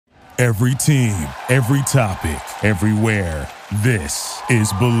Every team, every topic, everywhere. This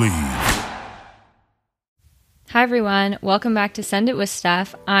is Believe. Hi everyone, welcome back to Send It With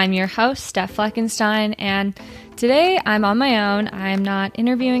Steph. I'm your host, Steph Fleckenstein, and today I'm on my own. I'm not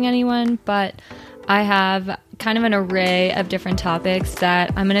interviewing anyone, but I have kind of an array of different topics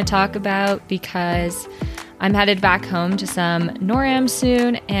that I'm going to talk about because I'm headed back home to some NORAM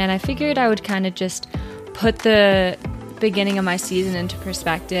soon, and I figured I would kind of just put the beginning of my season into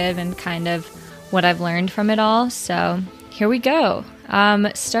perspective and kind of what I've learned from it all. So here we go.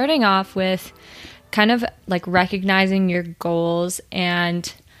 Starting off with kind of like recognizing your goals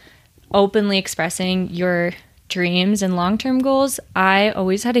and openly expressing your dreams and long-term goals. I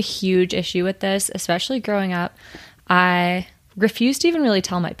always had a huge issue with this, especially growing up. I refused to even really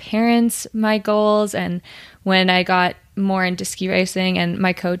tell my parents my goals, and when I got more into ski racing and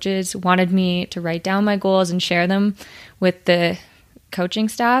my coaches wanted me to write down my goals and share them with the coaching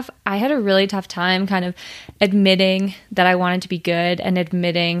staff, I had a really tough time kind of admitting that I wanted to be good and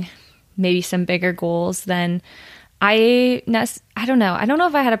admitting maybe some bigger goals than I don't know. I don't know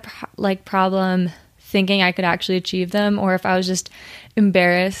if I had a problem thinking I could actually achieve them, or if I was just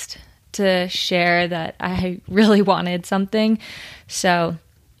embarrassed to share that I really wanted something. So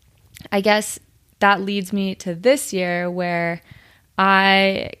I guess that leads me to this year where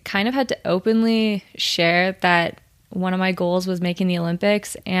I kind of had to openly share that one of my goals was making the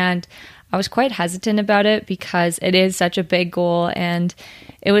Olympics, and I was quite hesitant about it because it is such a big goal, and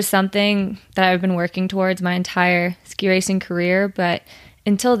it was something that I've been working towards my entire ski racing career, but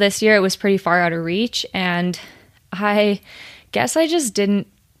until this year it was pretty far out of reach, and I guess I just didn't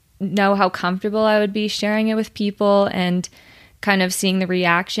know how comfortable I would be sharing it with people and kind of seeing the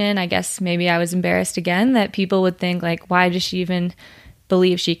reaction. I guess maybe I was embarrassed again that people would think like, why does she even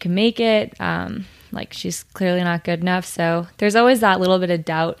believe she can make it? Like she's clearly not good enough. So there's always that little bit of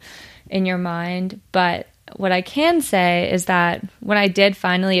doubt in your mind. But what I can say is that when I did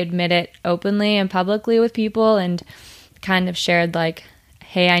finally admit it openly and publicly with people and kind of shared like,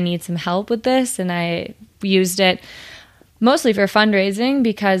 hey, I need some help with this, and I used it mostly for fundraising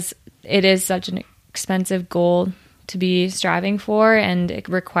because it is such an expensive goal to be striving for, and it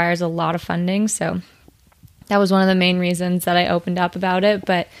requires a lot of funding. So that was one of the main reasons that I opened up about it.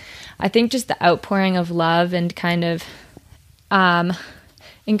 But I think just the outpouring of love and kind of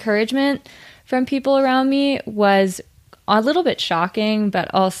encouragement from people around me was a little bit shocking,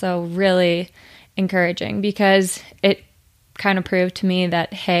 but also really encouraging because it kind of proved to me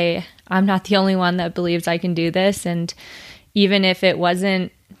that, hey, I'm not the only one that believes I can do this. And even if it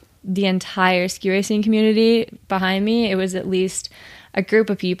wasn't the entire ski racing community behind me, it was at least a group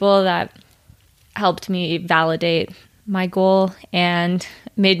of people that helped me validate my goal and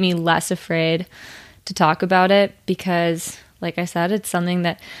made me less afraid to talk about it because, like I said, it's something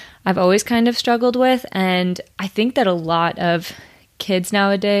that I've always kind of struggled with. And I think that a lot of kids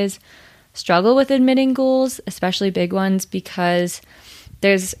nowadays struggle with admitting goals, especially big ones, because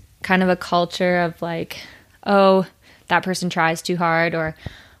there's kind of a culture of like, oh, that person tries too hard, or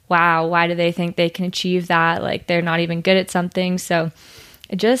wow, why do they think they can achieve that? Like they're not even good at something. So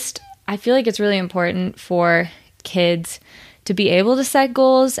I feel like it's really important for kids to be able to set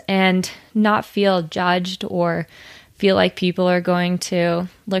goals and not feel judged or feel like people are going to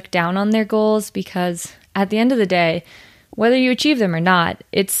look down on their goals, because at the end of the day, whether you achieve them or not,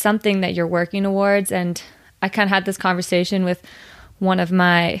 it's something that you're working towards. And I kind of had this conversation with one of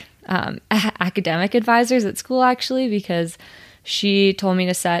my academic advisors at school, actually, because she told me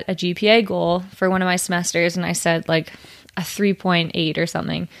to set a GPA goal for one of my semesters, and I said like a 3.8 or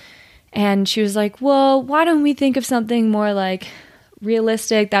something. And she was like, well, why don't we think of something more like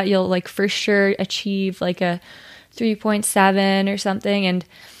realistic that you'll like for sure achieve, like a 3.7 or something? And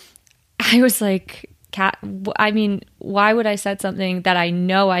I was like, why would I set something that I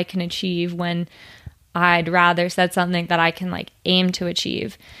know I can achieve when I'd rather set something that I can like aim to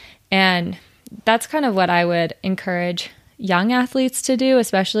achieve? And that's kind of what I would encourage young athletes to do,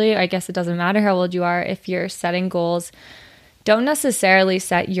 especially, I guess it doesn't matter how old you are, if you're setting goals. Don't necessarily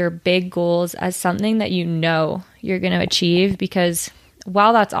set your big goals as something that you know you're going to achieve, because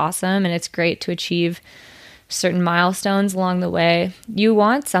while that's awesome and it's great to achieve certain milestones along the way, you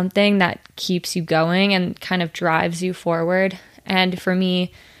want something that keeps you going and kind of drives you forward. And for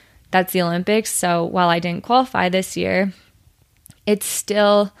me, that's the Olympics. So while I didn't qualify this year, it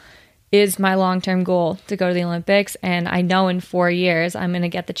still is my long-term goal to go to the Olympics. And I know in 4 years I'm going to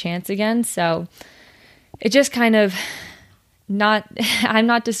get the chance again. So it just kind of I'm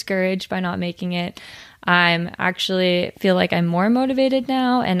not discouraged by not making it. I'm actually feel like I'm more motivated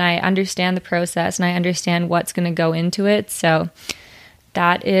now, and I understand the process and I understand what's going to go into it. So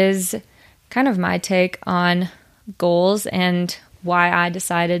that is kind of my take on goals and why I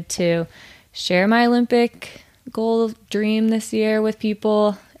decided to share my Olympic goal dream this year with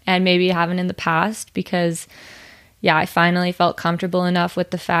people and maybe haven't in the past, because I finally felt comfortable enough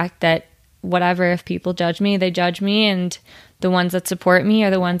with the fact that whatever, if people judge me, they judge me, and the ones that support me are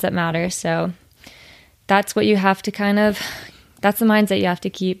the ones that matter. So that's what you have to that's the mindset you have to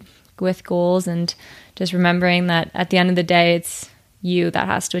keep with goals, and just remembering that at the end of the day, it's you that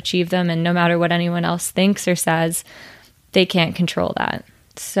has to achieve them, and no matter what anyone else thinks or says, they can't control that.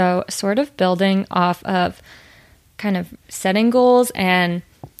 So sort of building off of kind of setting goals and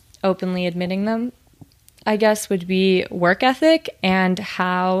openly admitting them, I guess, would be work ethic, and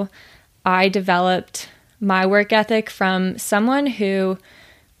how I developed my work ethic from someone who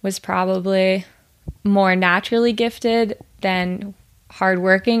was probably more naturally gifted than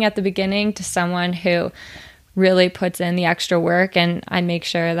hardworking at the beginning to someone who really puts in the extra work, and I make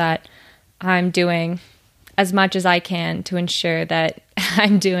sure that I'm doing as much as I can to ensure that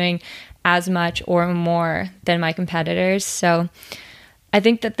I'm doing as much or more than my competitors. So I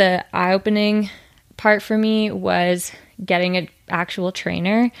think that the eye-opening part for me was getting an actual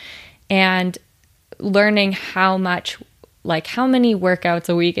trainer and learning how many workouts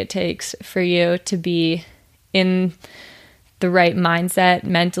a week it takes for you to be in the right mindset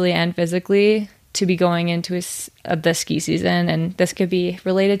mentally and physically to be going into the ski season. And this could be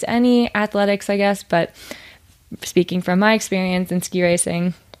related to any athletics, I guess, but speaking from my experience in ski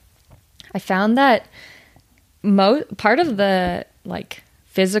racing, I found that part of the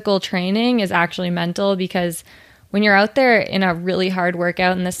physical training is actually mental, because when you're out there in a really hard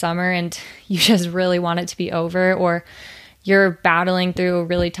workout in the summer and you just really want it to be over, or you're battling through a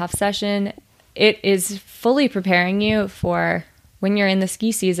really tough session, it is fully preparing you for when you're in the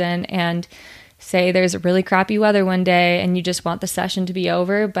ski season and say there's really crappy weather one day and you just want the session to be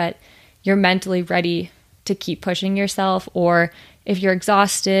over, but you're mentally ready to keep pushing yourself. Or if you're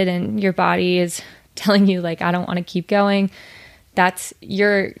exhausted and your body is telling you I don't want to keep going,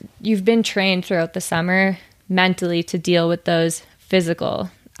 you've been trained throughout the summer mentally to deal with those physical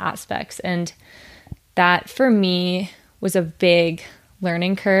aspects. And that for me was a big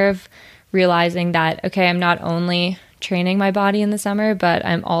learning curve, realizing that, okay, I'm not only training my body in the summer, but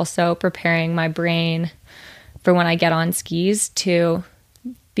I'm also preparing my brain for when I get on skis to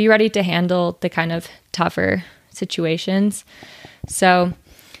be ready to handle the kind of tougher situations. So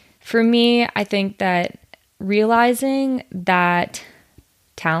for me, I think that realizing that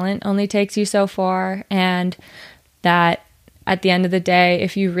talent only takes you so far, and that at the end of the day,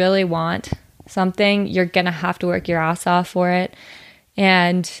 if you really want something, you're going to have to work your ass off for it.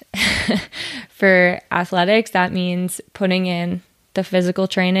 And for athletics, that means putting in the physical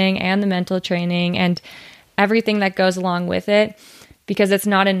training and the mental training and everything that goes along with it, because it's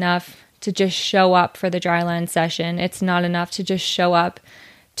not enough to just show up for the dryland session. It's not enough to just show up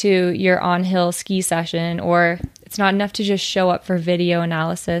to your on-hill ski session, or it's not enough to just show up for video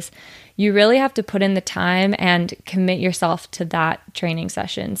analysis. You really have to put in the time and commit yourself to that training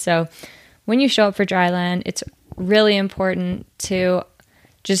session. So when you show up for dryland, it's really important to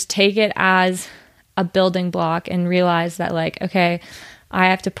just take it as a building block and realize that okay, I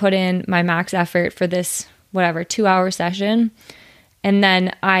have to put in my max effort for this 2-hour session, and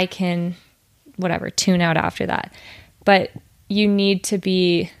then I can tune out after that. But you need to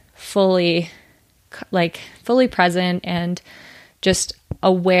be fully present and just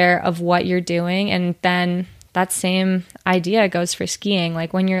aware of what you're doing. And then that same idea goes for skiing.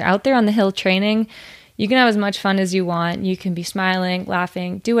 When you're out there on the hill training, you can have as much fun as you want. You can be smiling,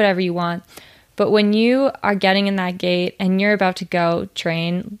 laughing, do whatever you want. But when you are getting in that gate and you're about to go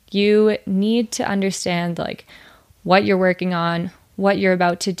train, you need to understand what you're working on, what you're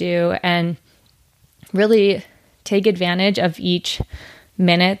about to do, and really take advantage of each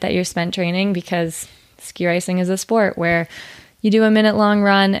minute that you're spent training, because ski racing is a sport where you do a minute-long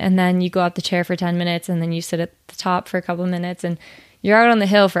run and then you go up the chair for 10 minutes and then you sit at the top for a couple minutes, and you're out on the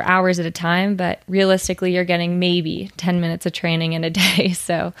hill for hours at a time, but realistically you're getting maybe 10 minutes of training in a day.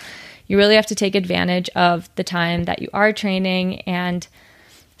 So you really have to take advantage of the time that you are training, and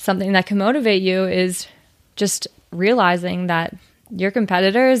something that can motivate you is just realizing that your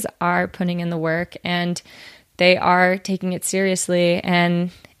competitors are putting in the work and they are taking it seriously.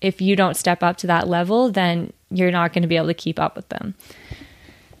 And if you don't step up to that level, then you're not going to be able to keep up with them.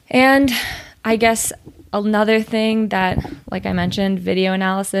 And I guess another thing that, like I mentioned, video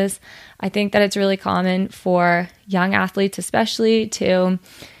analysis, I think that it's really common for young athletes especially to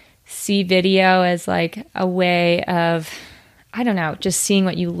see video as a way of, just seeing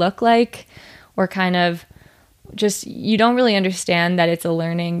what you look like, or kind of just, you don't really understand that it's a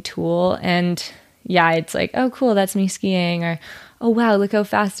learning tool. And yeah, it's like, oh, cool, that's me skiing, or, oh, wow, look how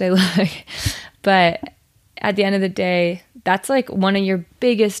fast I look. But at the end of the day, that's like one of your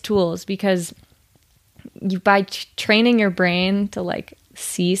biggest tools, because by training your brain to like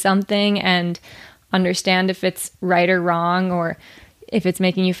see something and understand if it's right or wrong, or if it's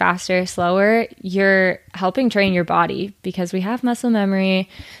making you faster or slower, you're helping train your body, because we have muscle memory.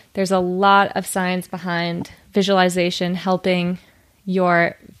 There's a lot of science behind visualization helping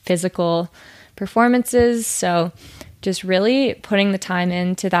your physical performances. So just really putting the time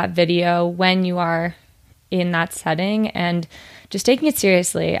into that video when you are in that setting and just taking it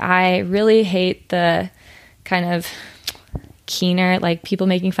seriously. I really hate the kind of keener, like people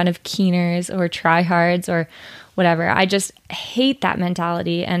making fun of keeners or tryhards or whatever. I just hate that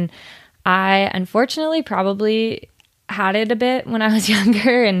mentality. And I unfortunately probably had it a bit when I was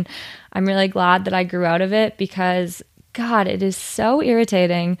younger, and I'm really glad that I grew out of it, because God, it is so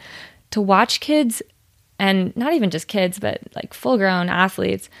irritating to watch kids, and not even just kids, but like full-grown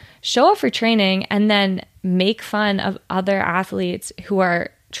athletes, show up for training and then make fun of other athletes who are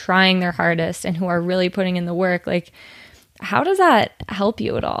trying their hardest and who are really putting in the work. Like, how does that help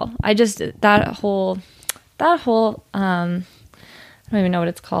you at all? That whole I don't even know what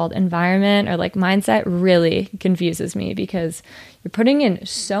it's called, environment or like mindset really confuses me, because you're putting in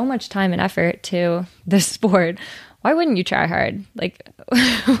so much time and effort to this sport. Why wouldn't you try hard? Like,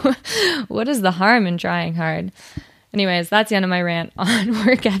 what is the harm in trying hard? Anyways, that's the end of my rant on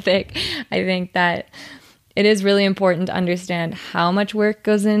work ethic. I think that it is really important to understand how much work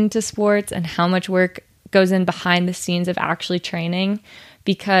goes into sports and how much work goes in behind the scenes of actually training,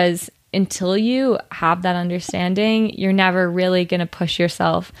 because until you have that understanding, you're never really going to push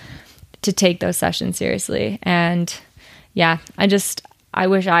yourself to take those sessions seriously. And yeah, I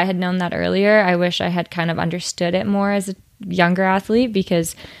wish I had known that earlier. I wish I had kind of understood it more as a younger athlete,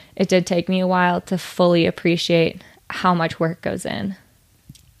 because it did take me a while to fully appreciate how much work goes in.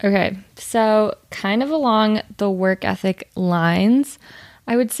 Okay, so kind of along the work ethic lines,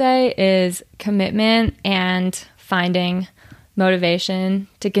 I would say, is commitment and finding motivation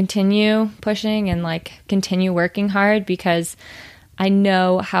to continue pushing and like continue working hard, because I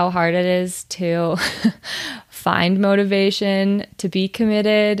know how hard it is to find motivation to be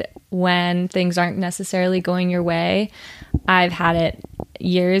committed when things aren't necessarily going your way. I've had it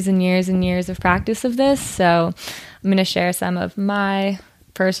years and years and years of practice of this, so I'm going to share some of my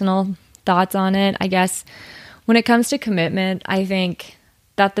personal thoughts on it. I guess when it comes to commitment, I think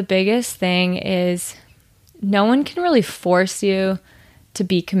that the biggest thing is no one can really force you to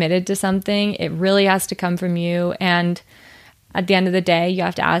be committed to something. It really has to come from you. And at the end of the day, you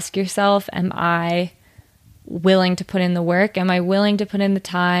have to ask yourself, am I willing to put in the work? Am I willing to put in the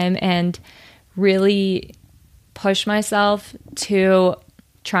time and really push myself to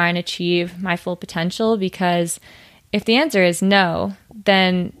try and achieve my full potential? Because if the answer is no,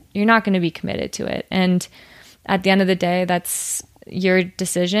 then you're not going to be committed to it. And at the end of the day, that's your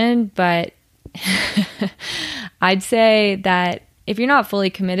decision. But I'd say that if you're not fully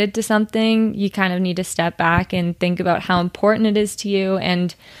committed to something, you kind of need to step back and think about how important it is to you.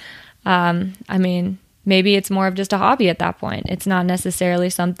 And I mean, maybe it's more of just a hobby at that point. It's not necessarily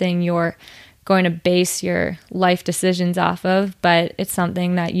something you're going to base your life decisions off of, but it's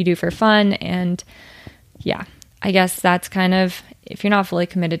something that you do for fun. And yeah, I guess that's kind of, if you're not fully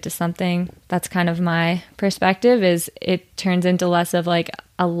committed to something, that's kind of my perspective, is it turns into less of like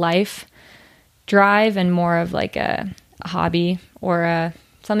a life drive and more of like a hobby or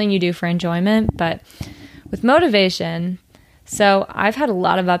something you do for enjoyment. But with motivation, so I've had a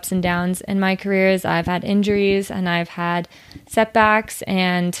lot of ups and downs in my careers. I've had injuries and I've had setbacks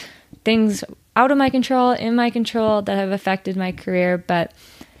and things out of my control, in my control, that have affected my career. But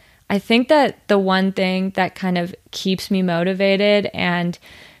I think that the one thing that kind of keeps me motivated and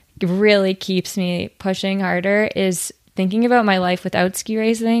really keeps me pushing harder is thinking about my life without ski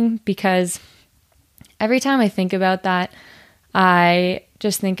racing, because every time I think about that, I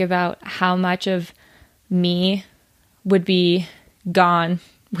just think about how much of me would be gone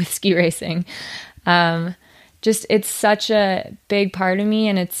with ski racing. It's such a big part of me,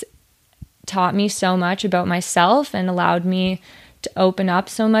 and it's taught me so much about myself and allowed me to open up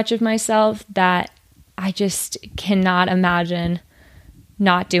so much of myself that I just cannot imagine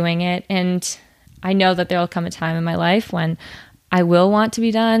not doing it. And I know that there will come a time in my life when I will want to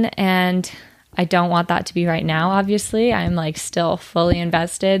be done, and I don't want that to be right now, obviously. I'm like still fully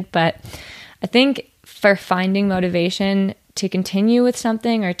invested, but I think for finding motivation to continue with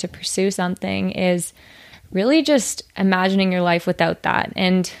something or to pursue something is really just imagining your life without that.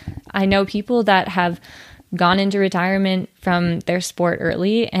 And I know people that have gone into retirement from their sport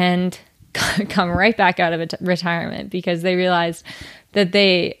early and come right back out of retirement because they realized that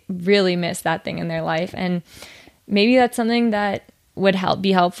they really missed that thing in their life. And maybe that's something that would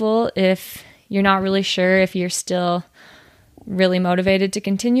be helpful if you're not really sure if you're still really motivated to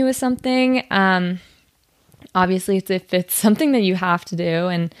continue with something. Obviously, if it's something that you have to do,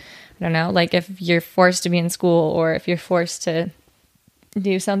 and I don't know, like if you're forced to be in school or if you're forced to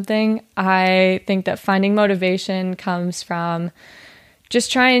do something, I think that finding motivation comes from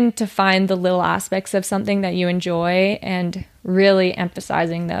just trying to find the little aspects of something that you enjoy and really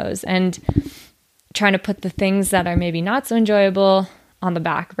emphasizing those and trying to put the things that are maybe not so enjoyable on the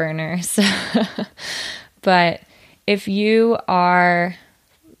back burner. So, but if you are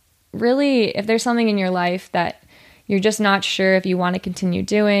really, if there's something in your life that you're just not sure if you want to continue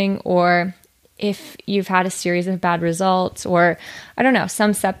doing, or if you've had a series of bad results, or I don't know,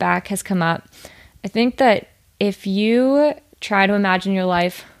 some setback has come up, I think that if you try to imagine your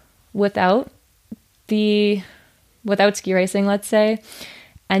life without ski racing, let's say,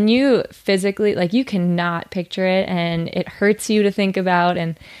 and you physically, like you cannot picture it and it hurts you to think about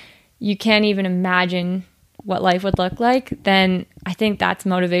and you can't even imagine what life would look like, then I think that's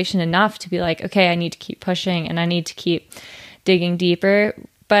motivation enough to be like, okay, I need to keep pushing and I need to keep digging deeper.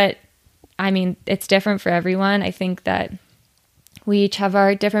 But I mean, it's different for everyone. I think that we each have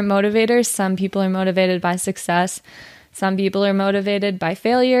our different motivators. Some people are motivated by success. Some people are motivated by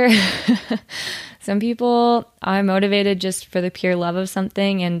failure. Some people are motivated just for the pure love of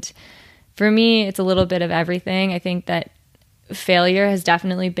something. And for me, it's a little bit of everything. I think that failure has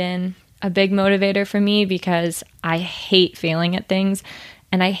definitely been a big motivator for me because I hate failing at things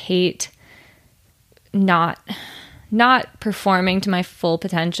and I hate not performing to my full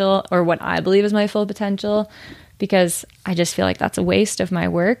potential or what I believe is my full potential, because I just feel like that's a waste of my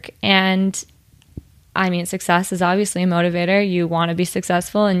work. And I mean, success is obviously a motivator. You want to be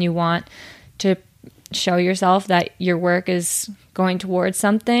successful and you want to show yourself that your work is going towards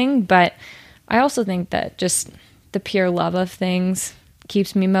something. But I also think that just the pure love of things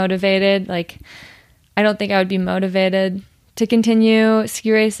keeps me motivated. Like, I don't think I would be motivated to continue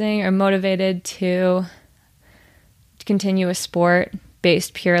ski racing or motivated to continue a sport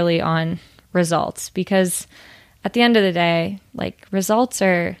based purely on results, because at the end of the day, like, results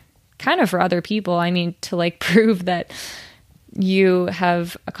are kind of for other people. I mean, to like prove that you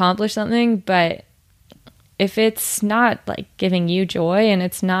have accomplished something, but if it's not like giving you joy and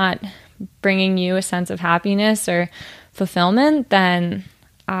it's not bringing you a sense of happiness or fulfillment, then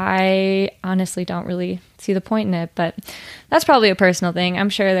I honestly don't really see the point in it. But that's probably a personal thing. I'm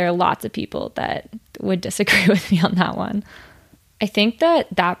sure there are lots of people that would disagree with me on that one. I think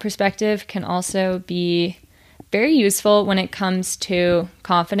that perspective can also be very useful when it comes to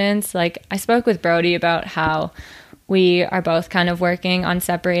confidence. Like, I spoke with Brody about how we are both kind of working on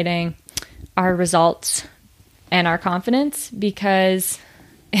separating our results and our confidence, because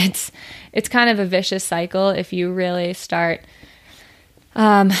it's kind of a vicious cycle if you really start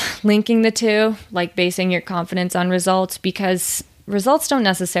linking the two, like basing your confidence on results, because results don't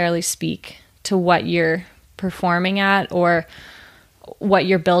necessarily speak to what you're performing at or what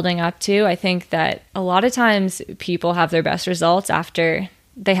you're building up to. I think that a lot of times people have their best results after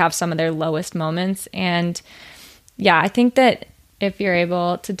they have some of their lowest moments. And yeah, I think that if you're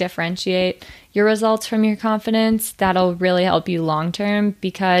able to differentiate your results from your confidence, that'll really help you long term,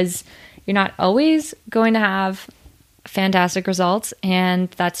 because you're not always going to have fantastic results. And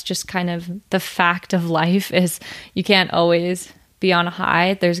that's just kind of the fact of life, is you can't always be on a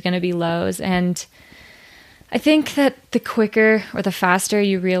high. There's going to be lows. And I think that the quicker or the faster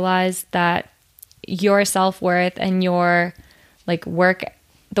you realize that your self-worth and your like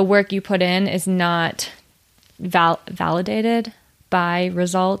the work you put in is not validated by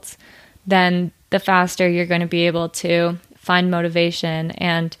results, then the faster you're going to be able to find motivation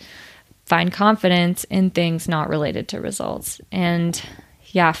and find confidence in things not related to results. And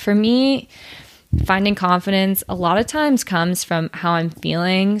yeah, for me, finding confidence a lot of times comes from how I'm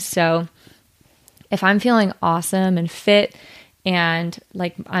feeling. So if I'm feeling awesome and fit and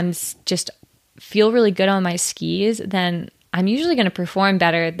like I'm just feel really good on my skis, then I'm usually going to perform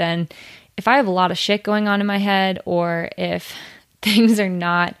better than if I have a lot of shit going on in my head, or if things are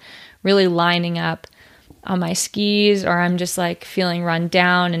not really lining up on my skis, or I'm just like feeling run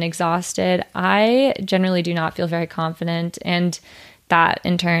down and exhausted. I generally do not feel very confident, and that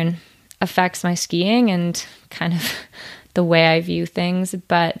in turn affects my skiing and kind of the way I view things.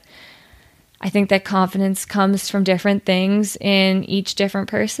 But I think that confidence comes from different things in each different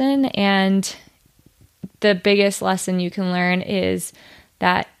person, and the biggest lesson you can learn is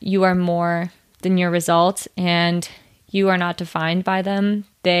that you are more than your results, and you are not defined by them.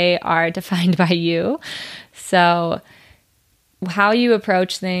 They are defined by you. So how you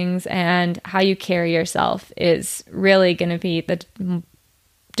approach things and how you carry yourself is really going to be the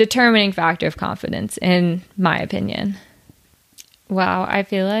determining factor of confidence, in my opinion. Wow, I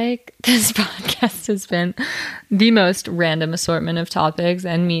feel like this podcast has been the most random assortment of topics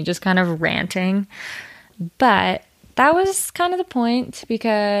and me just kind of ranting. But that was kind of the point,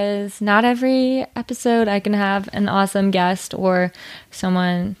 because not every episode I can have an awesome guest or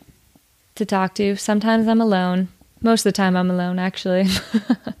someone to talk to. Sometimes I'm alone. Most of the time I'm alone, actually.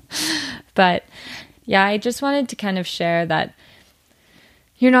 But yeah, I just wanted to kind of share that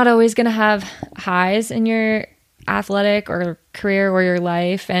you're not always going to have highs in your athletic or career or your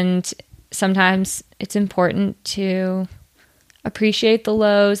life. And sometimes it's important to appreciate the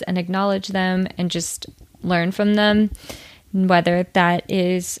lows and acknowledge them and just learn from them, whether that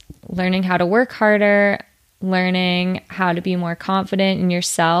is learning how to work harder, learning how to be more confident in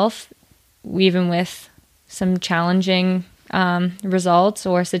yourself, even with some challenging results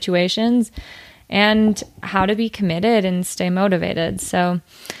or situations, and how to be committed and stay motivated. So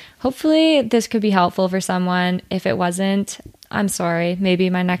hopefully this could be helpful for someone. If it wasn't, I'm sorry. Maybe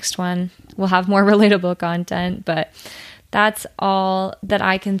my next one will have more relatable content, but that's all that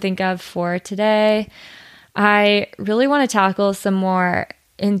I can think of for today. I really want to tackle some more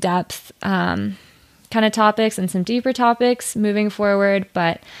in-depth kind of topics and some deeper topics moving forward,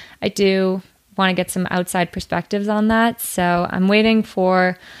 but I do want to get some outside perspectives on that. So I'm waiting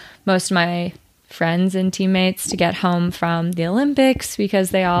for most of my friends and teammates to get home from the Olympics,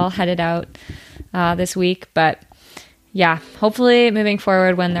 because they all headed out this week. But yeah, hopefully moving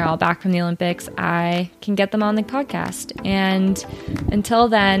forward, when they're all back from the Olympics, I can get them on the podcast. And until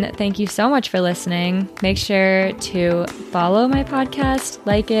then, thank you so much for listening. Make sure to follow my podcast,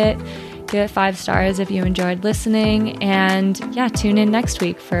 like it, give it 5 stars if you enjoyed listening. And yeah, tune in next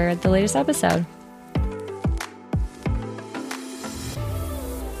week for the latest episode.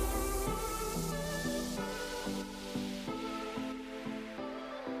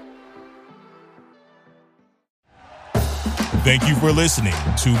 Thank you for listening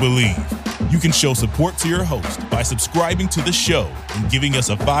to Believe. You can show support to your host by subscribing to the show and giving us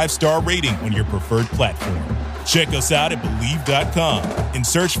a 5-star rating on your preferred platform. Check us out at Believe.com and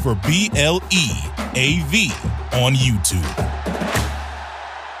search for BLEAV on YouTube.